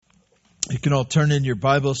You can all turn in your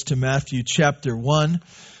Bibles to Matthew chapter 1.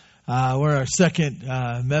 We're our second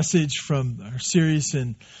message from our series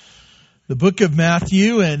in the book of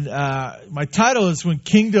Matthew. And my title is When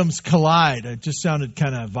Kingdoms Collide. It just sounded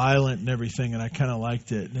kind of violent and everything, and I kind of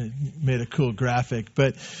liked it. And it made a cool graphic.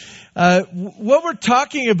 But what we're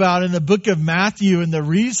talking about in the book of Matthew, and the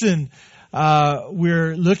reason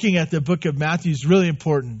we're looking at the book of Matthew is really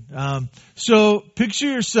important. So picture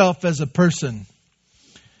yourself as a person.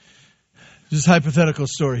 Just a hypothetical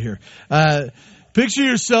story here. Picture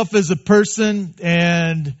yourself as a person,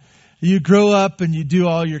 and you grow up and you do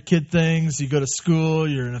all your kid things. You go to school,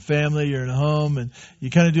 you're in a family, you're in a home, and you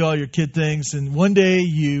kind of do all your kid things. And one day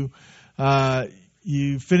you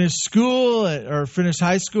finish school or finish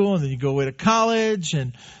high school, and then you go away to college,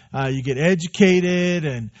 and you get educated,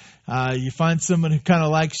 and you find someone who kind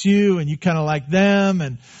of likes you, and you kind of like them,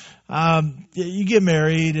 and you get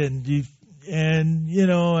married, and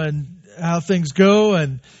how things go,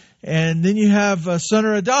 and then you have a son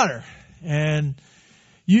or a daughter, and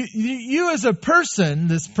you as a person,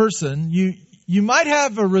 you might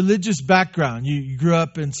have a religious background. You grew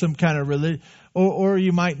up in some kind of religion, or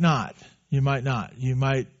you might not. You might not. You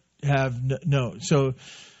might have no. So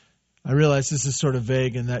I realize this is sort of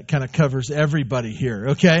vague, and that kind of covers everybody here.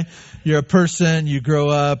 Okay, you're a person. You grow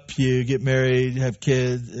up. You get married. You have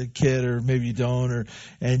a kid, or maybe you don't,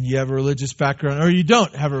 and you have a religious background, or you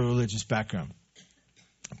don't have a religious background.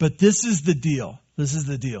 But this is the deal. This is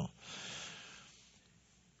the deal.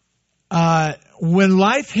 When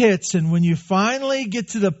life hits, and when you finally get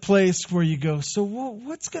to the place where you go, so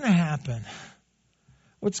what's going to happen?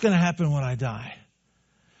 What's going to happen when I die?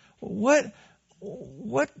 Why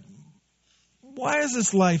is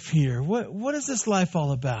this life here? What is this life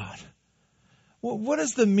all about? What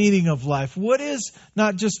is the meaning of life? What is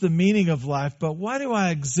not just the meaning of life, but why do I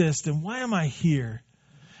exist, and why am I here?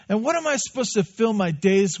 And what am I supposed to fill my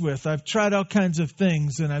days with? I've tried all kinds of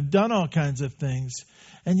things, and I've done all kinds of things,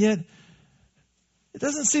 and yet it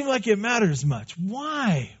doesn't seem like it matters much.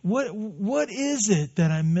 Why? What is it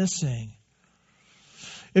that I'm missing?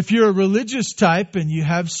 If you're a religious type and you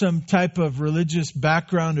have some type of religious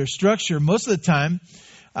background or structure, most of the time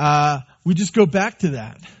we just go back to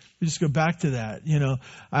that. We just go back to that.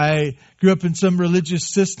 I grew up in some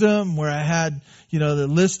religious system where I had, the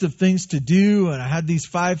list of things to do, and I had these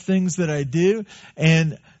 5 things that I do.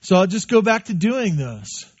 And so I'll just go back to doing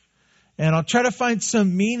those. And I'll try to find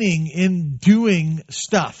some meaning in doing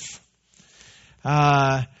stuff.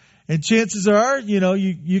 And chances are,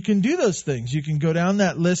 you can do those things. You can go down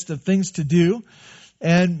that list of things to do.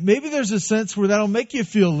 And maybe there's a sense where that'll make you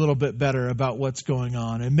feel a little bit better about what's going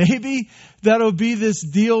on. And maybe that'll be this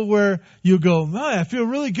deal where you go, I feel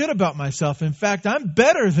really good about myself. In fact, I'm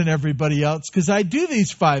better than everybody else because I do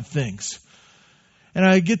these 5 things. And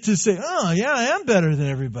I get to say, I am better than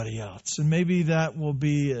everybody else. And maybe that will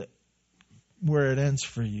be where it ends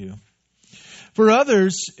for you. For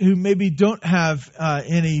others who maybe don't have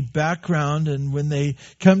any background, and when they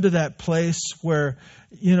come to that place where,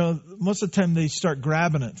 most of the time they start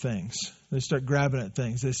grabbing at things. They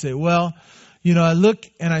say, I look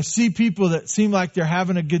and I see people that seem like they're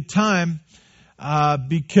having a good time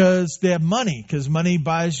because they have money. Because money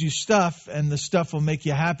buys you stuff, and the stuff will make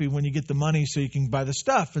you happy when you get the money so you can buy the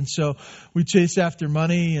stuff. And so we chase after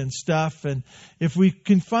money and stuff. And if we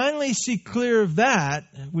can finally see clear of that,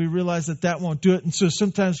 we realize that won't do it. And so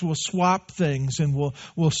sometimes we'll swap things, and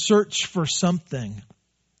we'll search for something.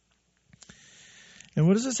 And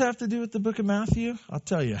what does this have to do with the book of Matthew? I'll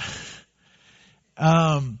tell you.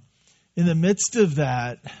 In the midst of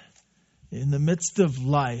that, in the midst of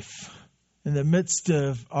life, in the midst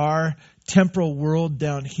of our temporal world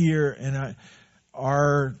down here, and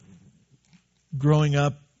our growing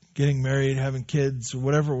up, getting married, having kids, or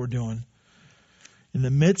whatever we're doing, in the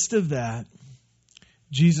midst of that,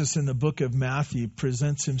 Jesus in the book of Matthew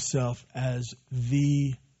presents himself as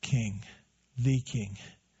the King. The King.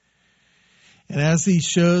 And as he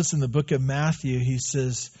shows in the book of Matthew, he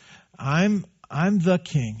says, I'm the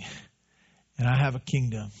King, and I have a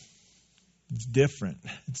kingdom. It's different.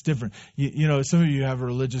 It's different. Some of you have a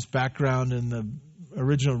religious background, and the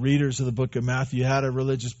original readers of the book of Matthew had a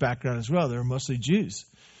religious background as well. They were mostly Jews.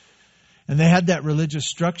 And they had that religious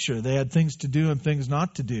structure. They had things to do and things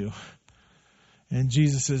not to do. And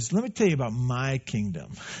Jesus says, let me tell you about my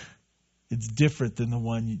kingdom. It's different than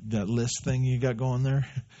that list thing you got going there.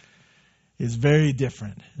 It's very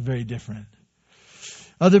different. Very different.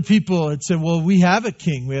 Other people had said, we have a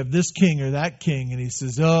king. We have this king or that king. And he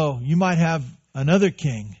says, you might have another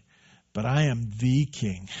king, but I am the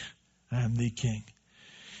king. I am the king.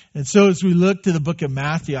 And so as we look to the book of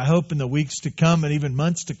Matthew, I hope in the weeks to come and even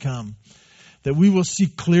months to come, that we will see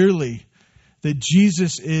clearly that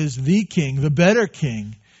Jesus is the King, the better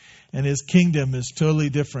King, and His kingdom is totally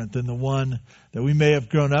different than the one that we may have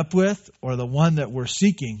grown up with or the one that we're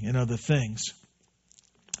seeking in other things.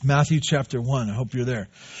 Matthew chapter 1. I hope you're there.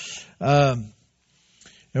 I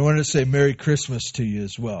wanted to say Merry Christmas to you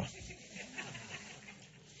as well.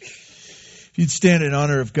 If you'd stand in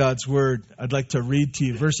honor of God's Word, I'd like to read to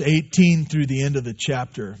you verse 18 through the end of the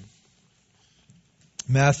chapter.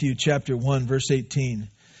 Matthew chapter 1, verse 18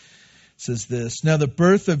 says this. Now the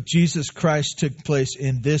birth of Jesus Christ took place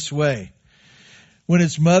in this way. When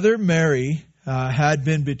His mother Mary had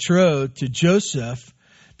been betrothed to Joseph,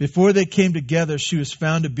 before they came together, she was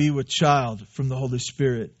found to be with child from the Holy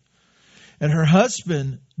Spirit. And her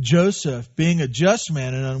husband, Joseph, being a just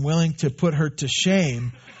man and unwilling to put her to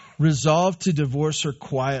shame, resolved to divorce her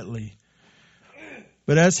quietly.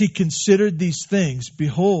 But as he considered these things,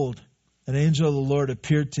 behold, an angel of the Lord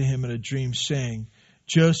appeared to him in a dream, saying,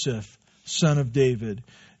 Joseph, son of David,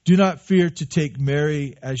 do not fear to take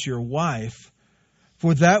Mary as your wife,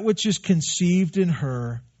 for that which is conceived in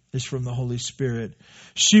her is from the Holy Spirit.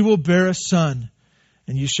 She will bear a son,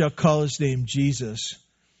 and you shall call his name Jesus,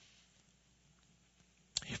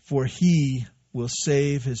 for he will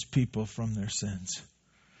save his people from their sins.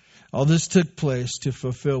 All this took place to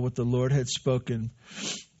fulfill what the Lord had spoken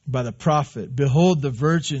by the prophet. Behold, the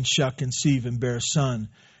virgin shall conceive and bear a son,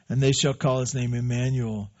 and they shall call his name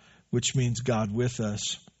Emmanuel, which means God with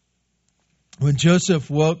us. When Joseph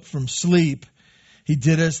woke from sleep, he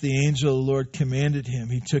did as the angel of the Lord commanded him.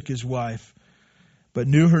 He took his wife, but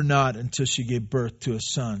knew her not until she gave birth to a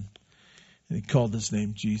son. And he called his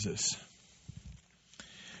name Jesus.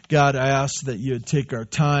 God, I ask that you would take our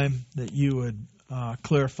time, that you would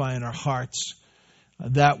clarify in our hearts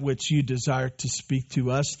that which you desire to speak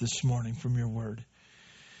to us this morning from your word.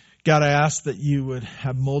 God, I ask that you would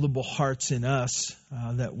have moldable hearts in us,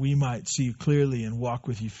 that we might see you clearly and walk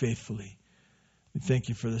with you faithfully. We thank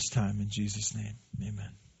you for this time in Jesus' name. Amen.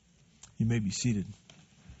 You may be seated.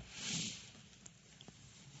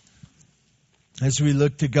 As we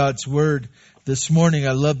look to God's word this morning,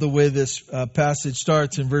 I love the way this passage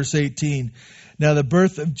starts in verse 18. Now the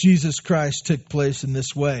birth of Jesus Christ took place in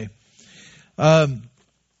this way.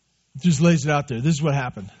 Just lays it out there. This is what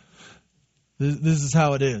happened. This is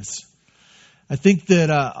how it is. I think that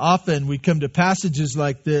often we come to passages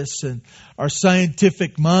like this and our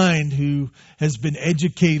scientific mind, who has been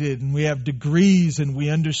educated and we have degrees and we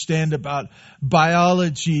understand about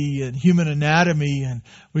biology and human anatomy and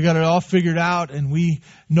we got it all figured out and we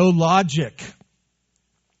know logic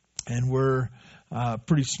and we're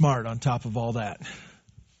pretty smart on top of all that.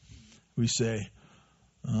 We say,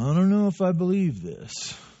 I don't know if I believe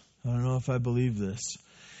this. I don't know if I believe this.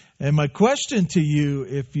 And my question to you,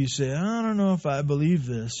 if you say, I don't know if I believe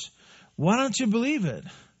this, why don't you believe it?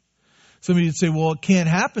 Somebody would say, well, it can't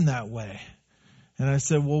happen that way. And I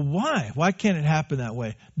said, well, why? Why can't it happen that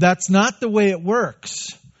way? That's not the way it works.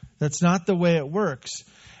 That's not the way it works.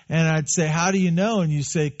 And I'd say, how do you know? And you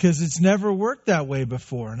say, because it's never worked that way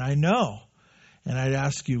before. And I know. And I'd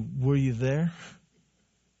ask you, were you there?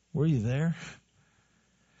 Were you there?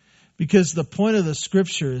 Because the point of the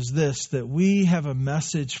scripture is this, that we have a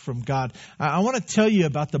message from God. I want to tell you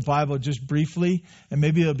about the Bible just briefly, and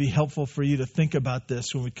maybe it'll be helpful for you to think about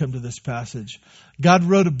this when we come to this passage. God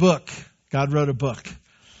wrote a book. God wrote a book.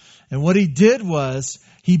 And what he did was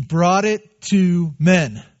he brought it to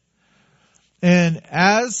men. And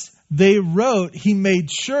as they wrote, he made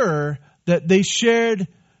sure that they shared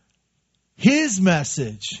his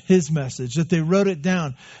message, that they wrote it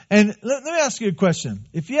down. And let me ask you a question.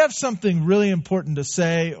 If you have something really important to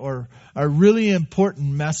say or a really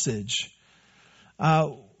important message,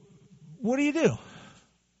 what do you do?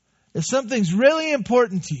 If something's really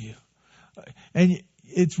important to you, and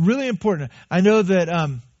it's really important. I know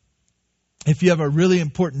that if you have a really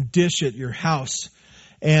important dish at your house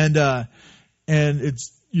and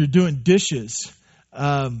you're doing dishes,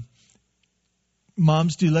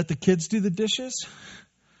 moms, do you let the kids do the dishes?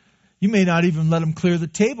 You may not even let them clear the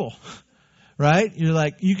table, right? You're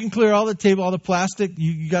like, you can clear all the table, all the plastic.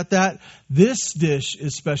 You got that? This dish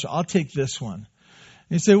is special. I'll take this one. And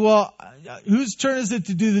you say, well, whose turn is it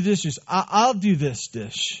to do the dishes? I'll do this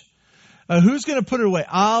dish. Who's going to put it away?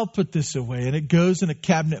 I'll put this away. And it goes in a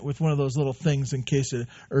cabinet with one of those little things in case an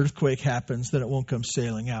earthquake happens, then it won't come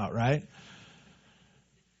sailing out, right?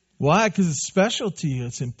 Why? Because it's special to you.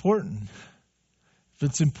 It's important. If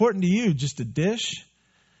it's important to you, just a dish,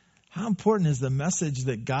 how important is the message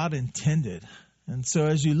that God intended And so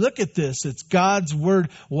as you look at this, it's God's word.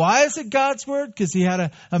 Why is it God's word? Because he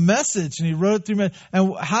had a message and he wrote it through men.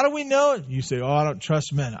 And how do we know it? You say, oh, I don't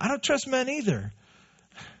trust men. I don't trust men either.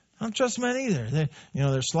 I don't trust men either.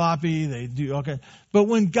 They're sloppy. They do okay. But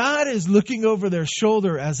when God is looking over their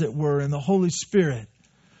shoulder, as it were, in the Holy Spirit,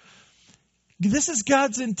 this is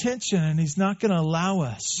God's intention, and he's not going to allow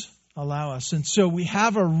us. And so we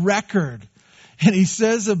have a record. And he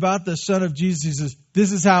says about the Son of Jesus, he says,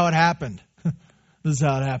 this is how it happened. This is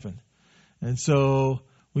how it happened. And so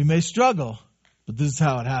we may struggle, but this is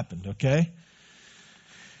how it happened, okay?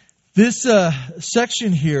 This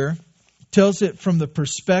section here tells it from the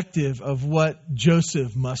perspective of what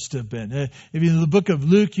Joseph must have been. If you're in the book of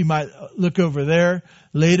Luke, you might look over there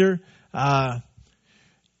later.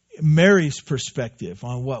 Mary's perspective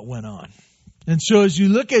on what went on. And so as you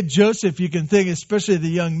look at Joseph, you can think, especially the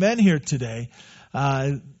young men here today,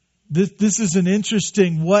 this is an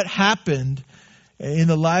interesting what happened in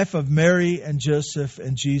the life of Mary and Joseph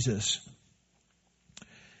and Jesus.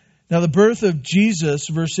 Now, the birth of Jesus,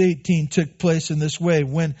 verse 18, took place in this way.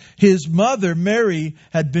 When his mother, Mary,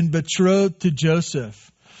 had been betrothed to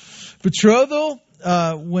Joseph. Betrothal,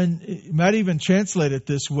 you might even translate it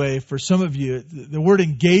this way for some of you, the word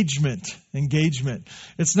engagement.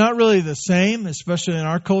 It's not really the same, especially in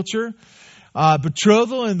our culture.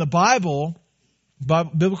 Betrothal in the Bible,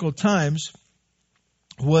 biblical times,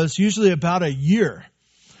 was usually about a year.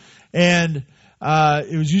 And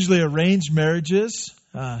it was usually arranged marriages.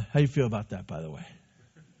 How do you feel about that, by the way?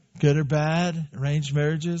 Good or bad? Arranged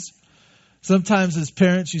marriages? Sometimes as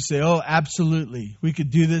parents you say, oh, absolutely. We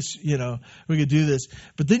could do this, we could do this.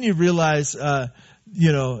 But then you realize, the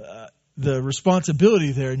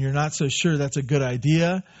responsibility there, and you're not so sure that's a good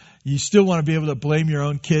idea. You still want to be able to blame your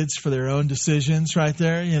own kids for their own decisions right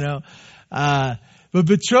there, But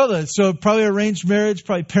betrothal, so probably arranged marriage,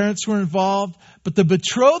 probably parents were involved. But the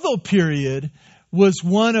betrothal period was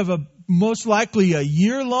one of most likely a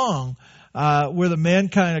year long, where the man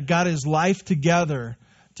kind of got his life together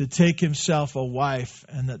to take himself a wife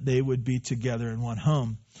and that they would be together in one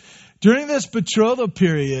home. During this betrothal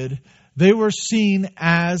period, they were seen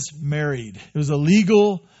as married. It was a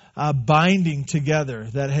legal binding together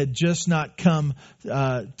that had just not come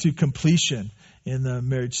to completion in the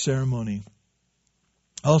marriage ceremony.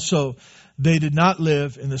 Also, they did not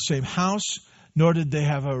live in the same house, nor did they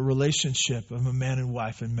have a relationship of a man and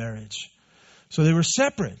wife in marriage. So they were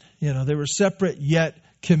separate. They were separate yet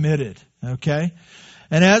committed. Okay?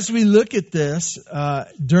 And as we look at this,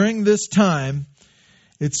 during this time,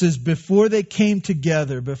 it says before they came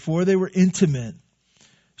together, before they were intimate,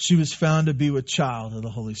 she was found to be with child of the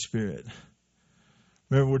Holy Spirit.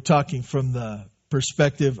 Remember, we're talking from the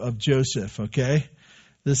perspective of Joseph, okay?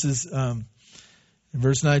 This is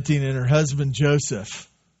verse 19, and her husband Joseph.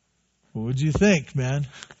 What would you think, man?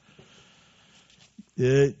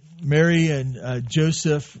 Mary and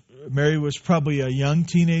Joseph, Mary was probably a young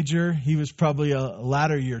teenager. He was probably a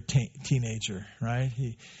latter year teenager, right?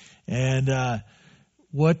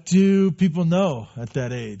 What do people know at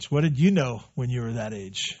that age? What did you know when you were that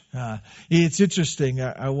age? It's interesting.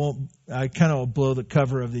 I kind of blow the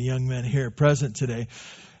cover of the young men here present today.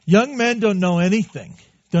 Young men don't know anything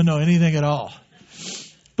at all.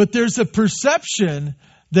 But there's a perception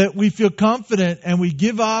that we feel confident and we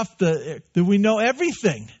give off that we know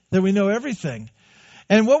everything.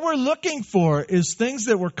 And what we're looking for is things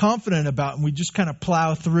that we're confident about, and we just kind of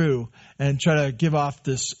plow through and try to give off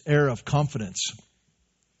this air of confidence.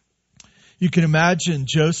 You can imagine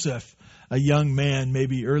Joseph, a young man,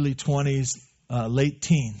 maybe early 20s, late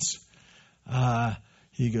teens.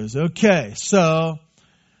 He goes, okay, so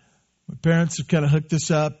my parents have kind of hooked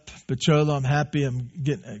us up. Betrothal, I'm happy. I'm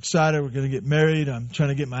getting excited. We're going to get married. I'm trying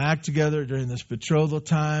to get my act together during this betrothal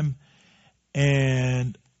time.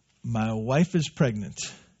 And my wife is pregnant.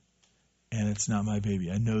 And it's not my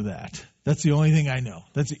baby. I know that. That's the only thing I know.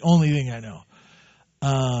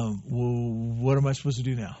 What am I supposed to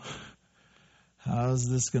do now? How's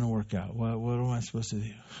this going to work out? What am I supposed to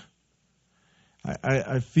do?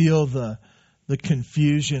 I feel the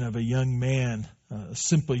confusion of a young man, a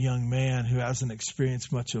simple young man who hasn't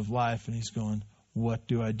experienced much of life, and he's going, what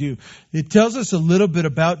do I do? It tells us a little bit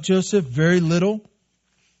about Joseph, very little.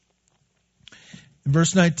 In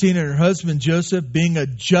verse 19, and her husband Joseph, being a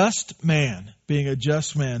just man,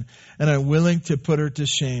 and unwilling to put her to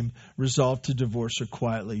shame, resolved to divorce her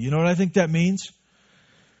quietly. You know what I think that means?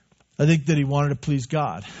 I think that he wanted to please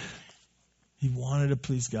God. He wanted to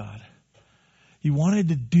please God. He wanted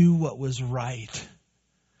to do what was right.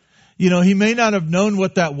 He may not have known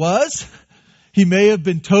what that was. He may have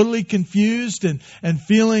been totally confused and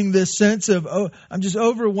feeling this sense of, oh, I'm just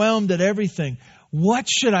overwhelmed at everything. What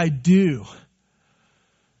should I do?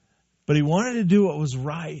 But he wanted to do what was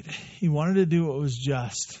right. He wanted to do what was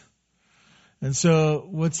just. And so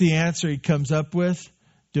what's the answer he comes up with?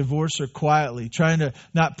 Divorce her quietly, trying to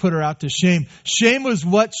not put her out to shame. Shame was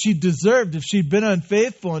what she deserved if she'd been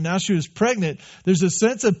unfaithful and now she was pregnant. There's a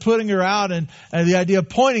sense of putting her out and the idea of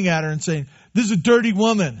pointing at her and saying, this is a dirty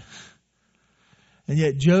woman. And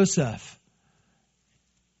yet Joseph,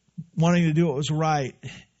 wanting to do what was right,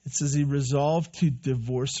 it says he resolved to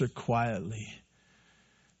divorce her quietly.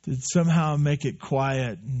 To somehow make it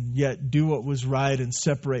quiet and yet do what was right and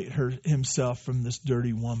separate himself from this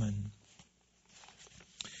dirty woman.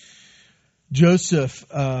 Joseph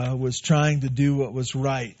was trying to do what was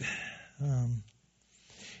right.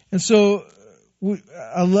 And so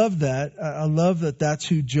I love that. I love that that's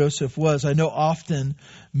who Joseph was. I know often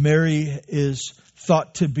Mary is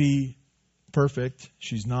thought to be perfect.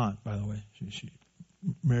 She's not, by the way.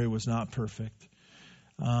 Mary was not perfect.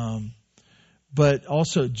 But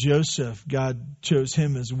also Joseph, God chose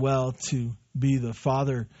him as well to be the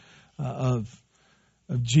father of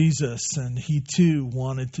Jesus, and he too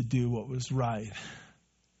wanted to do what was right.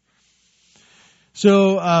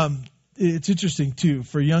 So it's interesting too,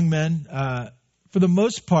 for young men, for the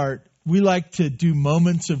most part, we like to do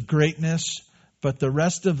moments of greatness, but the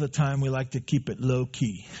rest of the time we like to keep it low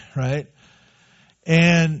key, right?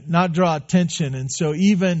 And not draw attention. And so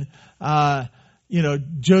even,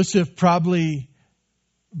 Joseph probably,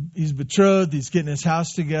 he's betrothed, he's getting his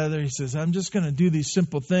house together. He says, I'm just going to do these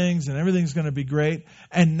simple things and everything's going to be great.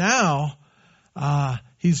 And now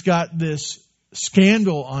he's got this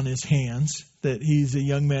scandal on his hands that he's a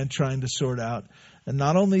young man trying to sort out. And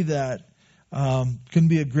not only that, couldn't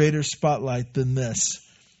be a greater spotlight than this.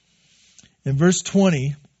 In verse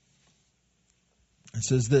 20, it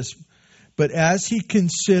says this, but as he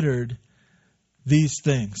considered these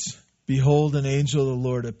things, behold, an angel of the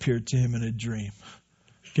Lord appeared to him in a dream.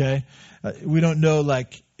 Okay, we don't know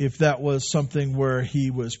if that was something where he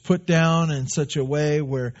was put down in such a way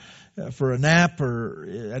where for a nap or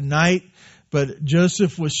a night, but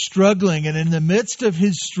Joseph was struggling, and in the midst of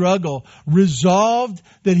his struggle, resolved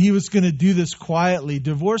that he was going to do this quietly,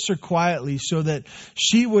 divorce her quietly, so that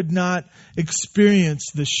she would not experience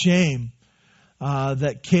the shame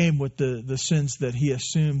that came with the sins that he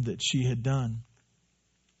assumed that she had done.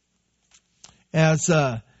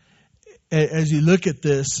 As you look at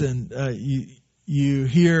this and you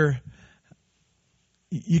hear,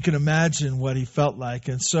 you can imagine what he felt like.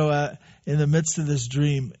 And so in the midst of this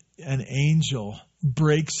dream, an angel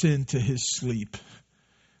breaks into his sleep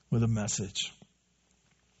with a message.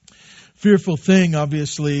 Fearful thing,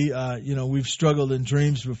 obviously, we've struggled in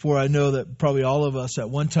dreams before. I know that probably all of us at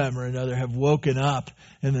one time or another have woken up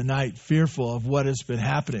in the night fearful of what has been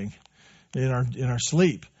happening in our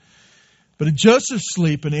sleep. But in Joseph's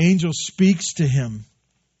sleep, an angel speaks to him.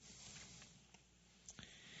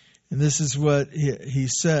 And this is what he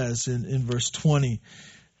says in verse 20.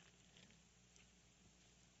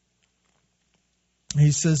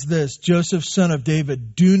 He says this, Joseph, son of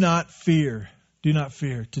David, do not fear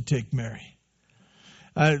to take Mary.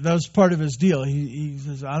 That was part of his deal. He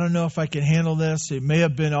says, I don't know if I can handle this. It may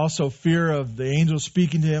have been also fear of the angel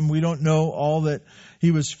speaking to him. We don't know all that he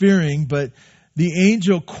was fearing, but the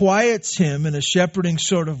angel quiets him in a shepherding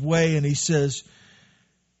sort of way, and he says,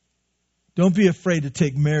 don't be afraid to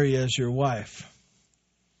take Mary as your wife,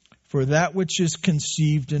 for that which is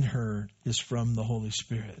conceived in her is from the Holy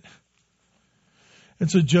Spirit. And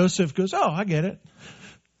so Joseph goes, oh, I get it.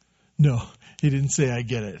 No, he didn't say I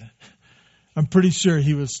get it. I'm pretty sure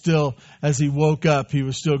he was still, as he woke up, he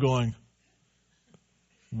was still going,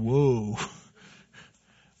 whoa,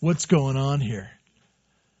 what's going on here?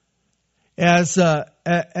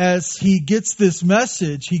 As he gets this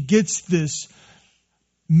message, that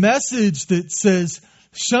says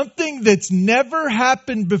something that's never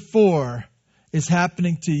happened before is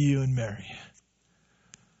happening to you and Mary.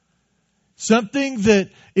 Something that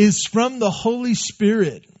is from the Holy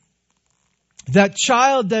Spirit. That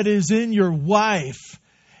child that is in your wife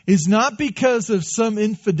is not because of some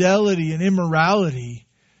infidelity and immorality.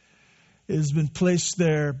 It has been placed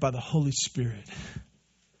there by the Holy Spirit.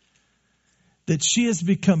 That she has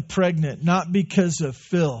become pregnant not because of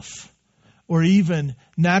filth or even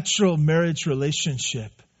natural marriage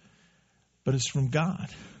relationship, but it's from God.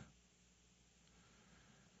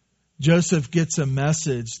 Joseph gets a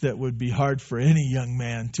message that would be hard for any young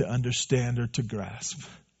man to understand or to grasp.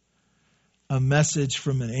 A message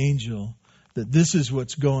from an angel that this is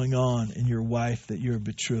what's going on in your wife that you're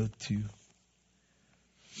betrothed to.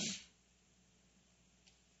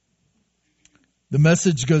 The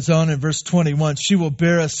message goes on in verse 21. She will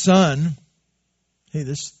bear a son. Hey,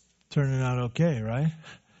 this is turning out okay, right?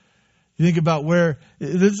 You think about where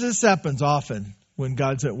this happens often when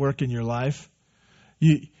God's at work in your life.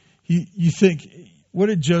 You think, what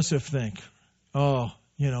did Joseph think? Oh,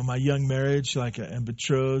 my young marriage, and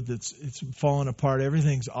betrothed, it's falling apart.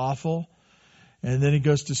 Everything's awful. And then he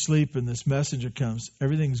goes to sleep and this messenger comes.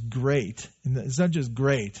 Everything's great. And it's not just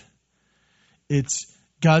great. It's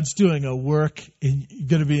God's doing a work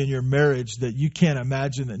going to be in your marriage that you can't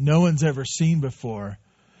imagine, that no one's ever seen before.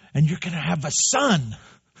 And you're going to have a son.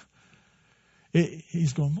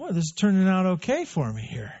 He's going, boy, this is turning out okay for me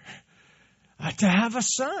here. To have a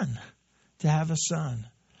son. To have a son.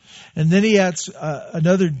 And then he adds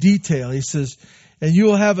another detail. He says, and you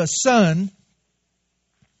will have a son.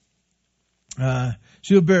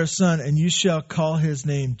 She will bear a son, and you shall call his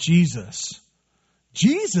name Jesus.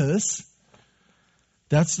 Jesus?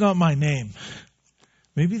 That's not my name.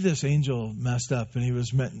 Maybe this angel messed up and he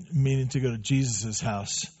was meaning to go to Jesus'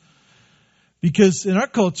 house. Because in our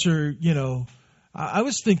culture, I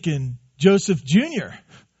was thinking Joseph Jr.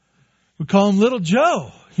 We call him Little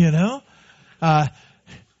Joe,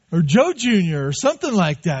 or Joe Jr. or something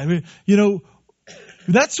like that.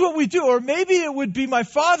 That's what we do. Or maybe it would be my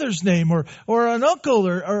father's name or an uncle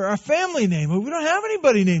or a family name. But we don't have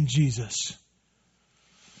anybody named Jesus.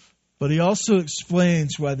 But he also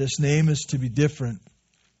explains why this name is to be different.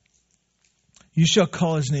 You shall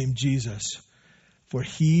call his name Jesus, for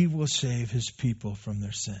he will save his people from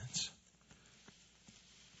their sins.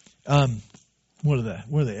 One of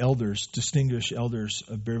the elders, distinguished elders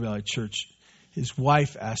of Bear Valley Church, his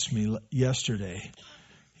wife asked me yesterday,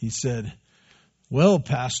 he said, well,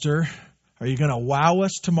 Pastor, are you going to wow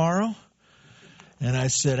us tomorrow? And I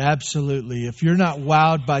said, absolutely. If you're not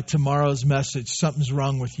wowed by tomorrow's message, something's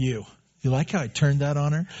wrong with you. You like how I turned that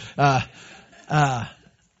on her?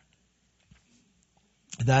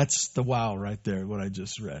 That's the wow right there, what I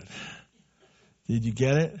just read. Did you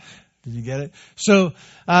get it? Did you get it? So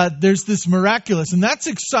there's this miraculous, and that's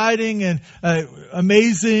exciting and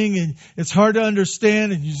amazing, and it's hard to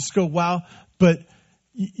understand, and you just go, wow. But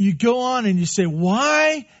you go on and you say,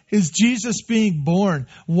 why is Jesus being born?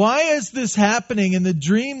 Why is this happening? In the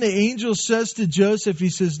dream, the angel says to Joseph, he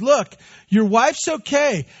says, look, your wife's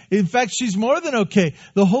okay. In fact, she's more than okay.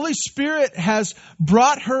 The Holy Spirit has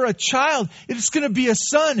brought her a child. It's going to be a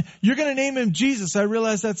son. You're going to name him Jesus. I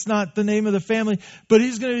realize that's not the name of the family, but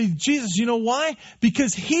he's going to be Jesus. You know why?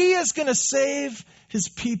 Because he is going to save his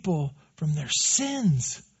people from their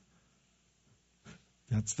sins.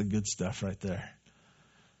 That's the good stuff right there.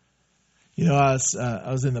 I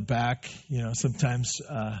was in the back, sometimes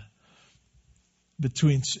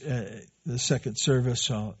between the second service,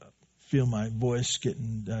 I'll feel my voice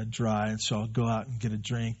getting dry, and so I'll go out and get a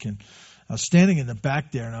drink. And I was standing in the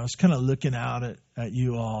back there, and I was kind of looking out at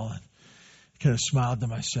you all, and kind of smiled to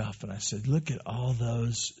myself, and I said, look at all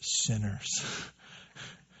those sinners.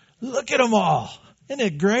 Look at them all. Isn't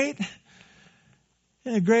it great?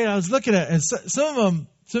 Isn't it great? I was looking at, and some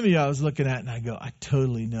of you I was looking at, and I go, I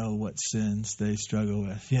totally know what sins they struggle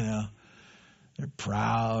with. They're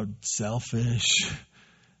proud, selfish.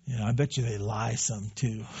 I bet you they lie some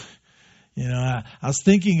too. I was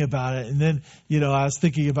thinking about it, and then, I was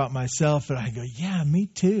thinking about myself, and I go, yeah, me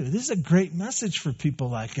too. This is a great message for people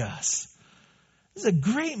like us. This is a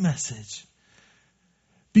great message.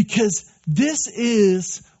 Because this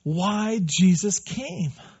is why Jesus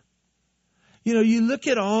came. You look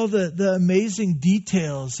at all the amazing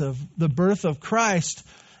details of the birth of Christ,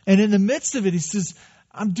 and in the midst of it, he says,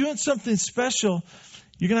 I'm doing something special.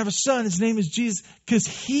 You're going to have a son. His name is Jesus, because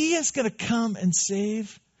he is going to come and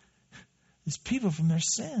save his people from their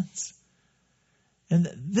sins. And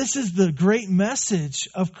this is the great message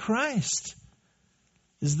of Christ,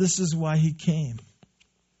 this is why he came.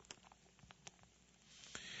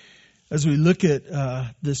 As we look at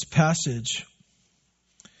this passage,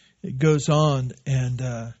 it goes on,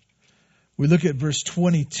 and we look at verse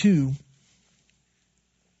 22. It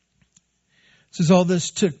says, all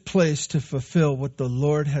this took place to fulfill what the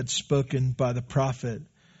Lord had spoken by the prophet.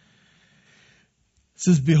 It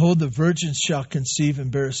says, behold, the virgin shall conceive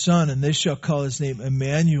and bear a son, and they shall call his name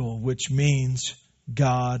Emmanuel, which means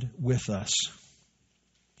God with us.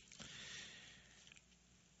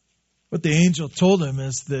 What the angel told him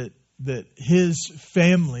is that his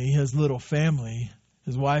family, his little family,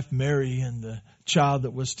 his wife Mary and the child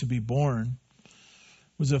that was to be born,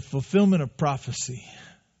 was a fulfillment of prophecy.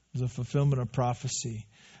 It was a fulfillment of prophecy.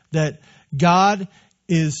 That God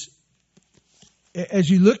is as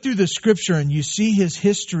you look through the Scripture and you see His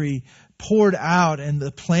history poured out and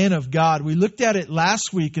the plan of God, we looked at it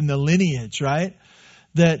last week in the lineage, right?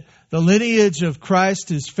 That the lineage of Christ,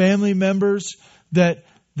 His family members, that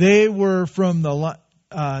they were from the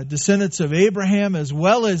descendants of Abraham as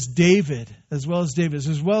well as David, as well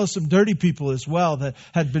as some dirty people as well that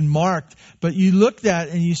had been marked. But you look at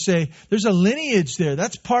and you say, there's a lineage there.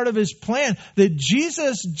 That's part of His plan. That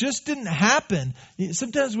Jesus just didn't happen.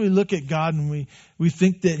 Sometimes we look at God and we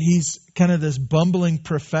think that He's kind of this bumbling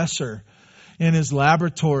professor in his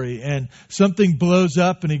laboratory, and something blows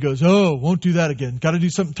up and He goes, oh, won't do that again. Got to do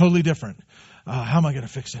something totally different. How am I going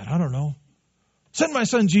to fix that? I don't know. Send my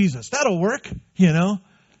son Jesus. That'll work,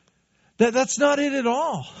 That's not it at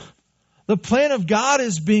all. The plan of God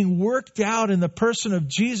is being worked out in the person of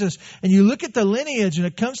Jesus. And you look at the lineage and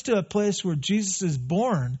it comes to a place where Jesus is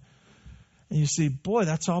born. And you see, boy,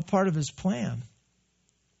 that's all part of His plan.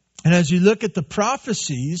 And as you look at the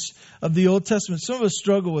prophecies of the Old Testament, some of us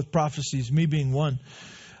struggle with prophecies, me being one.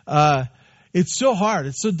 It's so hard.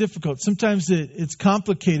 It's so difficult. Sometimes it's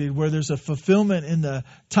complicated where there's a fulfillment in the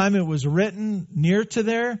time it was written near to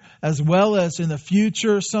there, as well as in the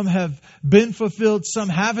future. Some have been fulfilled. Some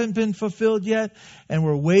haven't been fulfilled yet. And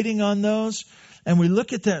we're waiting on those. And we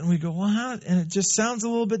look at that and we go, well, how? And it just sounds a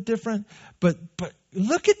little bit different. But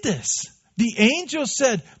look at this. The angel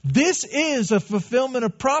said, this is a fulfillment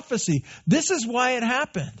of prophecy. This is why it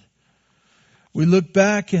happened. We look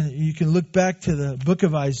back, and you can look back to the book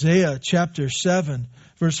of Isaiah, chapter 7,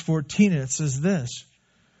 verse 14, and it says this.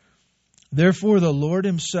 Therefore the Lord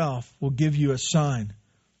Himself will give you a sign.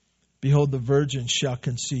 Behold, the virgin shall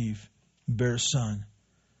conceive and bear a son,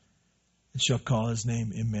 and shall call His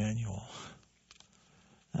name Emmanuel.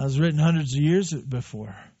 That was written hundreds of years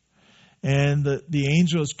before. And the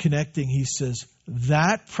angel is connecting. He says,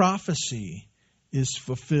 that prophecy is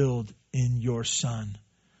fulfilled in your son,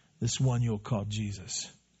 this one you'll call Jesus.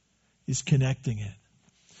 He's connecting it.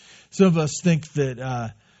 Some of us think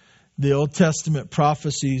that the Old Testament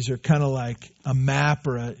prophecies are kind of like a map,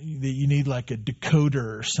 or that you need like a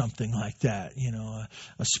decoder or something like that.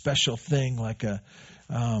 A special thing like a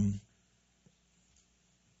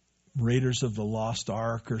Raiders of the Lost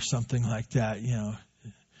Ark or something like that,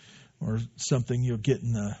 or something you'll get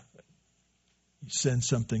you send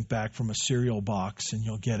something back from a cereal box and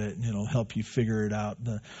you'll get it and it'll help you figure it out,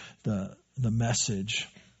 the message.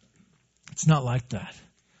 It's not like that.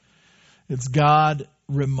 It's God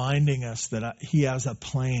reminding us that He has a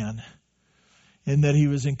plan, and that He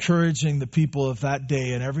was encouraging the people of that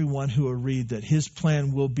day and everyone who will read that His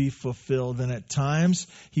plan will be fulfilled. And at times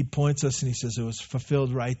He points us and He says it was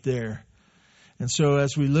fulfilled right there. And so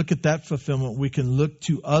as we look at that fulfillment, we can look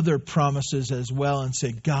to other promises as well and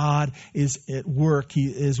say, God is at work. He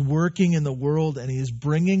is working in the world, and He is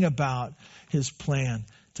bringing about His plan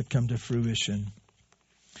to come to fruition.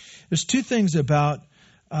 There's two things about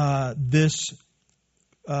this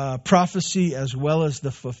prophecy as well as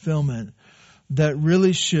the fulfillment that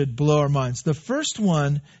really should blow our minds. The first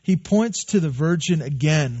one, He points to the virgin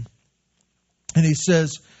again. And He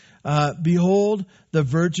says, behold, the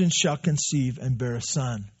virgin shall conceive and bear a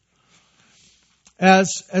son.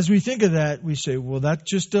 As we think of that, we say, well, that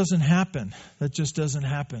just doesn't happen. That just doesn't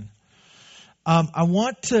happen. I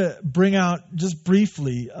want to bring out just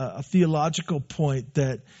briefly a theological point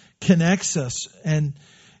that connects us. And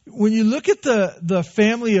when you look at the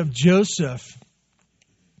family of Joseph,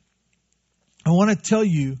 I want to tell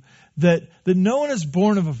you that no one is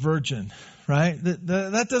born of a virgin, right?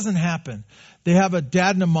 That doesn't happen. They have a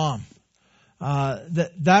dad and a mom.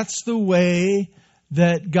 That's the way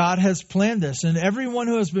that God has planned this. And everyone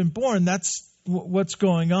who has been born, that's what's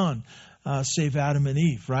going on, save Adam and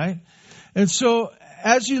Eve, right? And so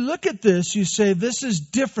as you look at this, you say, this is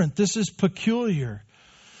different. This is peculiar.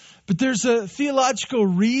 But there's a theological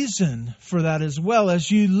reason for that as well. As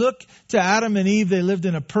you look to Adam and Eve, they lived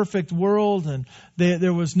in a perfect world and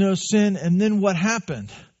there was no sin. And then what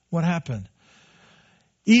happened? What happened?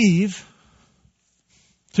 Eve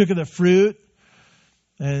took of the fruit,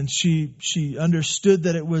 and she understood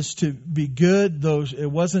that it was to be good, though it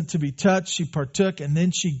wasn't to be touched. She partook, and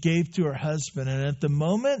then she gave to her husband. And at the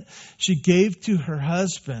moment she gave to her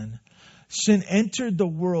husband, sin entered the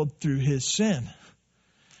world through his sin.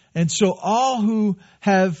 And so all who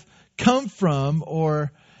have come from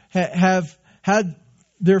or have had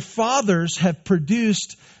their fathers have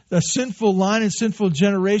produced a sinful line and sinful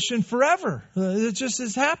generation forever. It just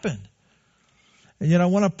has happened. And yet I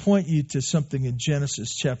want to point you to something in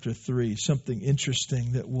Genesis chapter 3, something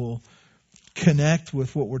interesting that will connect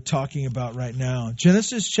with what we're talking about right now.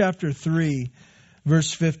 Genesis chapter 3,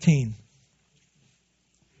 verse 15.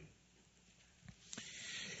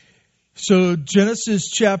 So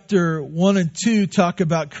Genesis chapter 1 and 2 talk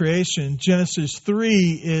about creation. Genesis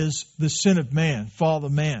 3 is the sin of man, fall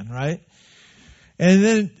of man, right? And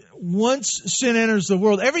then once sin enters the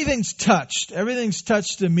world, everything's touched. Everything's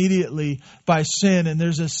touched immediately by sin, and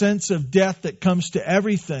there's a sense of death that comes to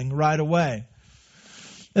everything right away.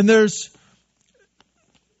 And there's,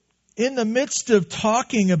 in the midst of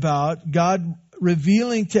talking about God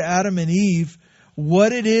revealing to Adam and Eve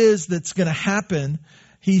what it is that's going to happen,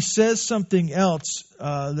 He says something else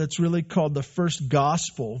that's really called the first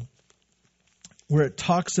gospel, where it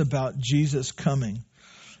talks about Jesus coming.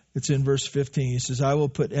 It's in verse 15. He says, I will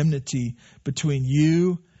put enmity between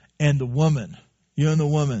you and the woman,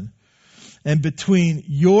 and between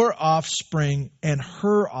your offspring and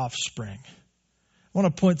her offspring. I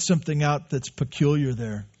want to point something out that's peculiar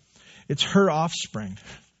there. It's her offspring.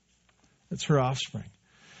 It's her offspring.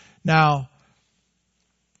 Now,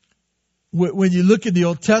 when you look at the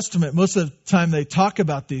Old Testament, most of the time they talk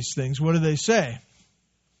about these things. What do they say?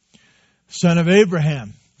 Son of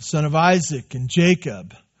Abraham, son of Isaac and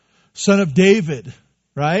Jacob, son of David,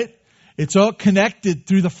 right? It's all connected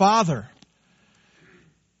through the Father.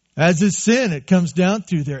 As is sin, it comes down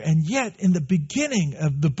through there. And yet, in the beginning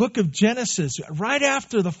of the book of Genesis, right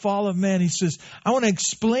after the fall of man, He says, I want to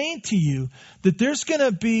explain to you that there's going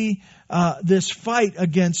to be this fight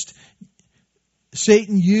against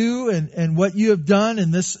Satan, you and what you have done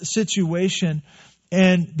in this situation,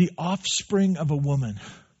 and the offspring of a woman.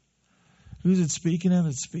 Who's it speaking of?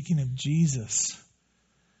 It's speaking of Jesus.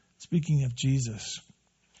 Speaking of Jesus.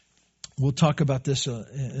 We'll talk about this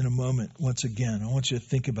in a moment once again. I want you to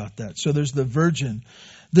think about that. So there's the virgin.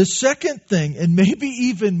 The second thing, and maybe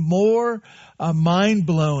even more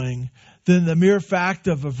mind-blowing than the mere fact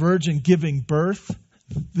of a virgin giving birth,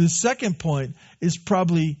 the second point is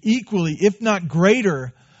probably equally, if not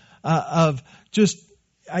greater, of just,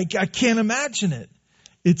 I can't imagine it.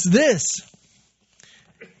 It's this,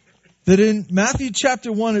 that in Matthew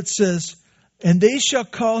chapter 1 it says, and they shall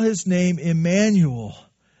call His name Emmanuel,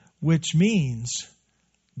 which means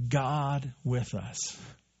God with us.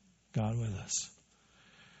 God with us.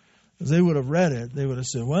 As they would have read it, they would have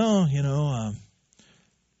said, well,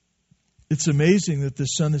 it's amazing that the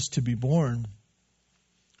Son is to be born.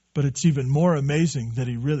 But it's even more amazing that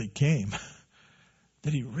He really came.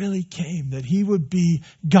 That He really came. That He would be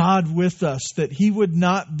God with us. That He would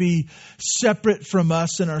not be separate from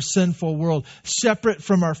us in our sinful world. Separate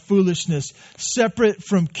from our foolishness. Separate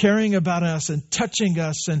from caring about us and touching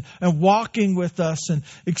us and walking with us and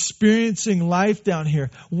experiencing life down here.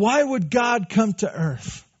 Why would God come to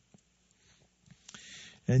earth?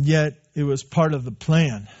 And yet it was part of the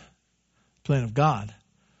plan of God.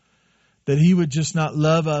 That He would just not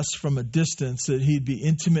love us from a distance, that He'd be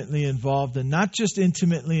intimately involved, and not just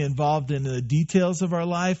intimately involved in the details of our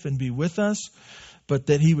life and be with us, but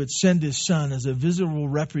that He would send His Son as a visible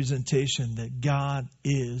representation that God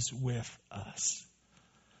is with us.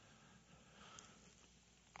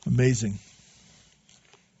 Amazing.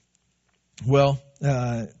 Well,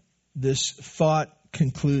 this thought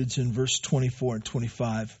concludes in verse 24 and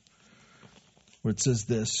 25, where it says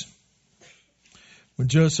this. When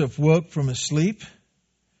Joseph woke from his sleep,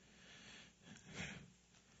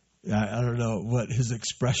 I don't know what his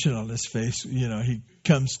expression on his face, he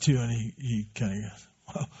comes to and he kind of goes,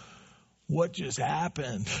 well, what just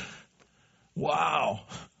happened? Wow.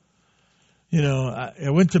 I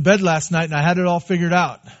went to bed last night and I had it all figured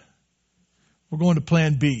out. We're going to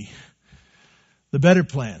plan B, the better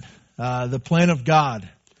plan, the plan of God.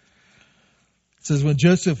 It says, when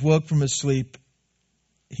Joseph woke from his sleep,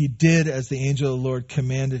 he did as the angel of the Lord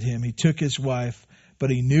commanded him. He took his wife, but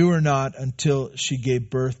he knew her not until she gave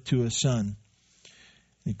birth to a son.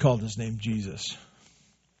 He called his name Jesus.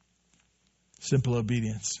 Simple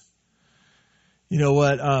obedience. You know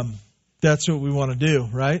what? That's what we want to do,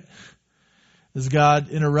 right? As God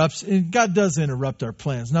interrupts, and God does interrupt our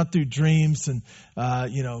plans, not through dreams and,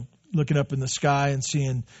 looking up in the sky and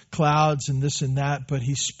seeing clouds and this and that, but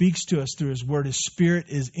He speaks to us through His Word. His Spirit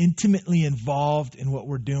is intimately involved in what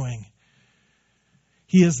we're doing.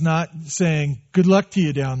 He is not saying, good luck to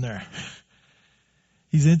you down there.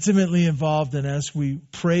 He's intimately involved, and as we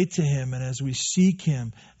pray to Him and as we seek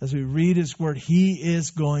Him, as we read His Word, He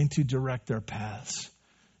is going to direct our paths.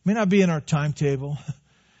 It may not be in our timetable.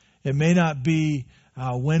 It may not be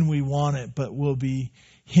when we want it, but will be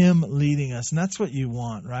Him leading us. And that's what you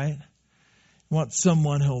want, right? You want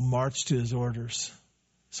someone who'll march to His orders.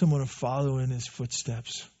 Someone to follow in His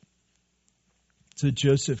footsteps. That's what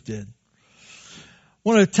Joseph did. I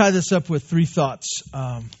want to tie this up with three thoughts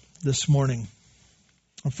this morning.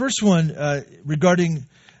 The first one regarding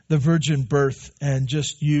the virgin birth and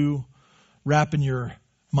just you wrapping your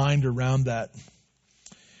mind around that.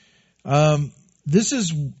 This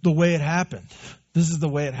is the way it happened. This is the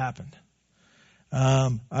way it happened. I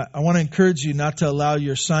want to encourage you not to allow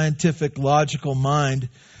your scientific, logical mind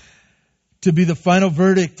to be the final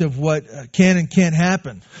verdict of what can and can't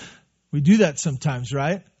happen. We do that sometimes,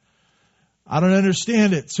 right? I don't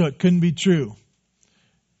understand it, so it couldn't be true.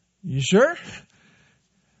 You sure?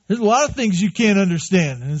 There's a lot of things you can't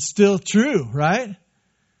understand, and it's still true, right?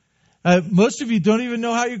 Most of you don't even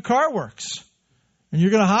know how your car works. And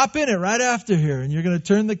you're going to hop in it right after here, and you're going to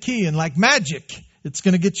turn the key, and like magic, it's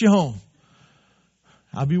going to get you home.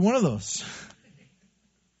 I'll be one of those.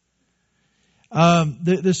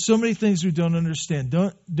 There's so many things we don't understand.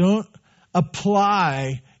 Don't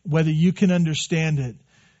apply whether you can understand it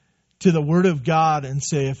to the Word of God and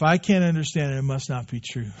say, if I can't understand it, it must not be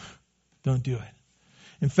true. Don't do it.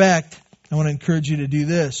 In fact, I want to encourage you to do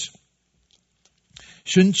this.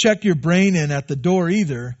 Shouldn't check your brain in at the door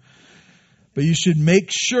either, but you should make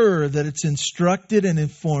sure that it's instructed and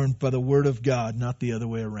informed by the Word of God, not the other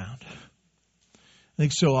way around. I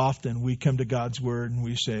think so often we come to God's Word and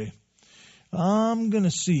we say, I'm going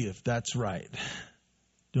to see if that's right.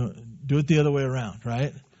 Do it the other way around,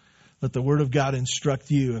 right? Let the Word of God instruct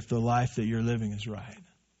you if the life that you're living is right.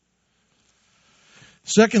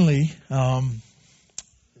 Secondly,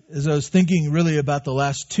 as I was thinking really about the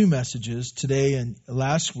last two messages, today and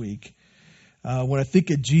last week, when I think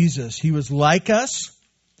of Jesus, he was like us,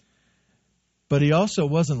 but he also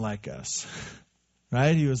wasn't like us.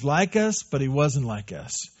 Right? He was like us, but he wasn't like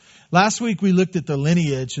us. Last week we looked at the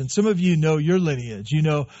lineage, and some of you know your lineage. You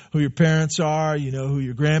know who your parents are, you know who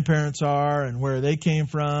your grandparents are, and where they came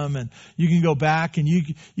from, and you can go back and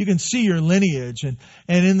you can see your lineage. And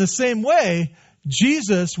in the same way,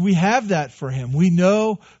 Jesus, we have that for him. We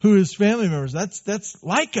know who his family members. That's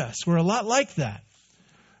like us. We're a lot like that.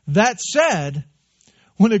 That said,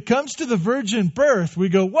 when it comes to the virgin birth, we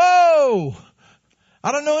go, whoa,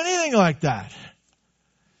 I don't know anything like that.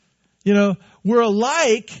 You know, we're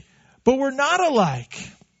alike, but we're not alike.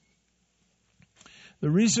 The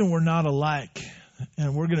reason we're not alike,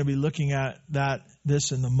 and we're going to be looking at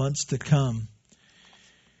this in the months to come,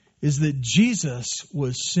 is that Jesus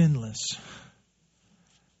was sinless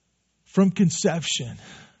from conception.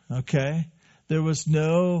 Okay? There was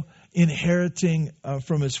no inheriting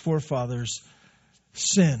from his forefathers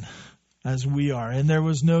sin as we are. And there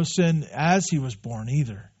was no sin as he was born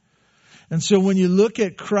either. And so when you look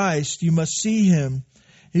at Christ, you must see him.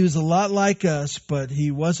 He was a lot like us, but he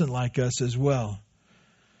wasn't like us as well,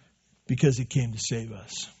 because he came to save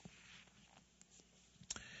us.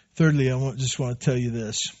 Thirdly, just want to tell you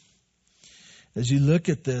this. As you look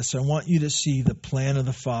at this, I want you to see the plan of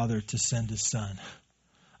the Father to send his Son.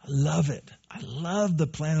 I love it. I love the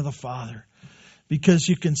plan of the Father, because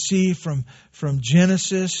you can see from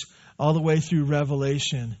Genesis all the way through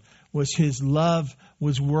Revelation was his love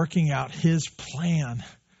was working out his plan.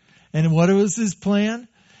 And what was his plan?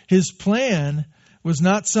 His plan was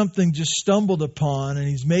not something just stumbled upon and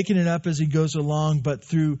he's making it up as he goes along, but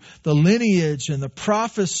through the lineage and the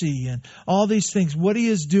prophecy and all these things. What he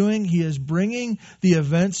is doing, he is bringing the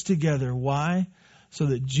events together. Why? So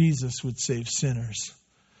that Jesus would save sinners,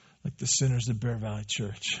 like the sinners of Bear Valley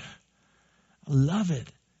Church. I love it.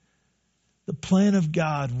 The plan of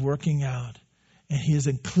God working out. And he is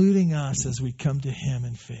including us as we come to him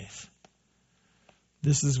in faith.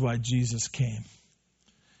 This is why Jesus came.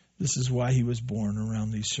 This is why he was born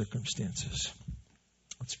around these circumstances.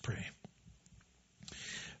 Let's pray.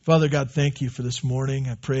 Father God, thank you for this morning.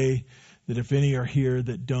 I pray that if any are here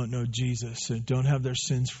that don't know Jesus and don't have their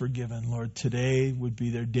sins forgiven, Lord, today would be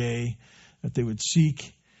their day that they would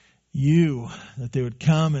seek you, that they would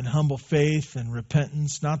come in humble faith and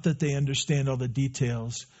repentance. Not that they understand all the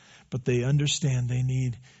details, but they understand they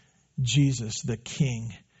need Jesus, the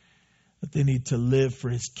King, that they need to live for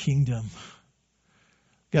his kingdom.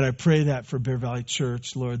 God, I pray that for Bear Valley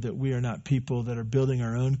Church, Lord, that we are not people that are building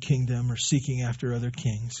our own kingdom or seeking after other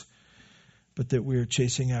kings, but that we are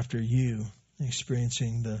chasing after you,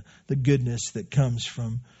 experiencing the goodness that comes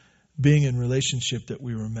from being in relationship that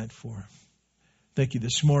we were meant for. Thank you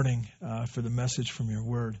this morning for the message from your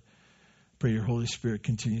word. Pray your Holy Spirit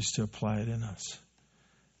continues to apply it in us.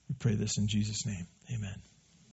 We pray this in Jesus' name. Amen.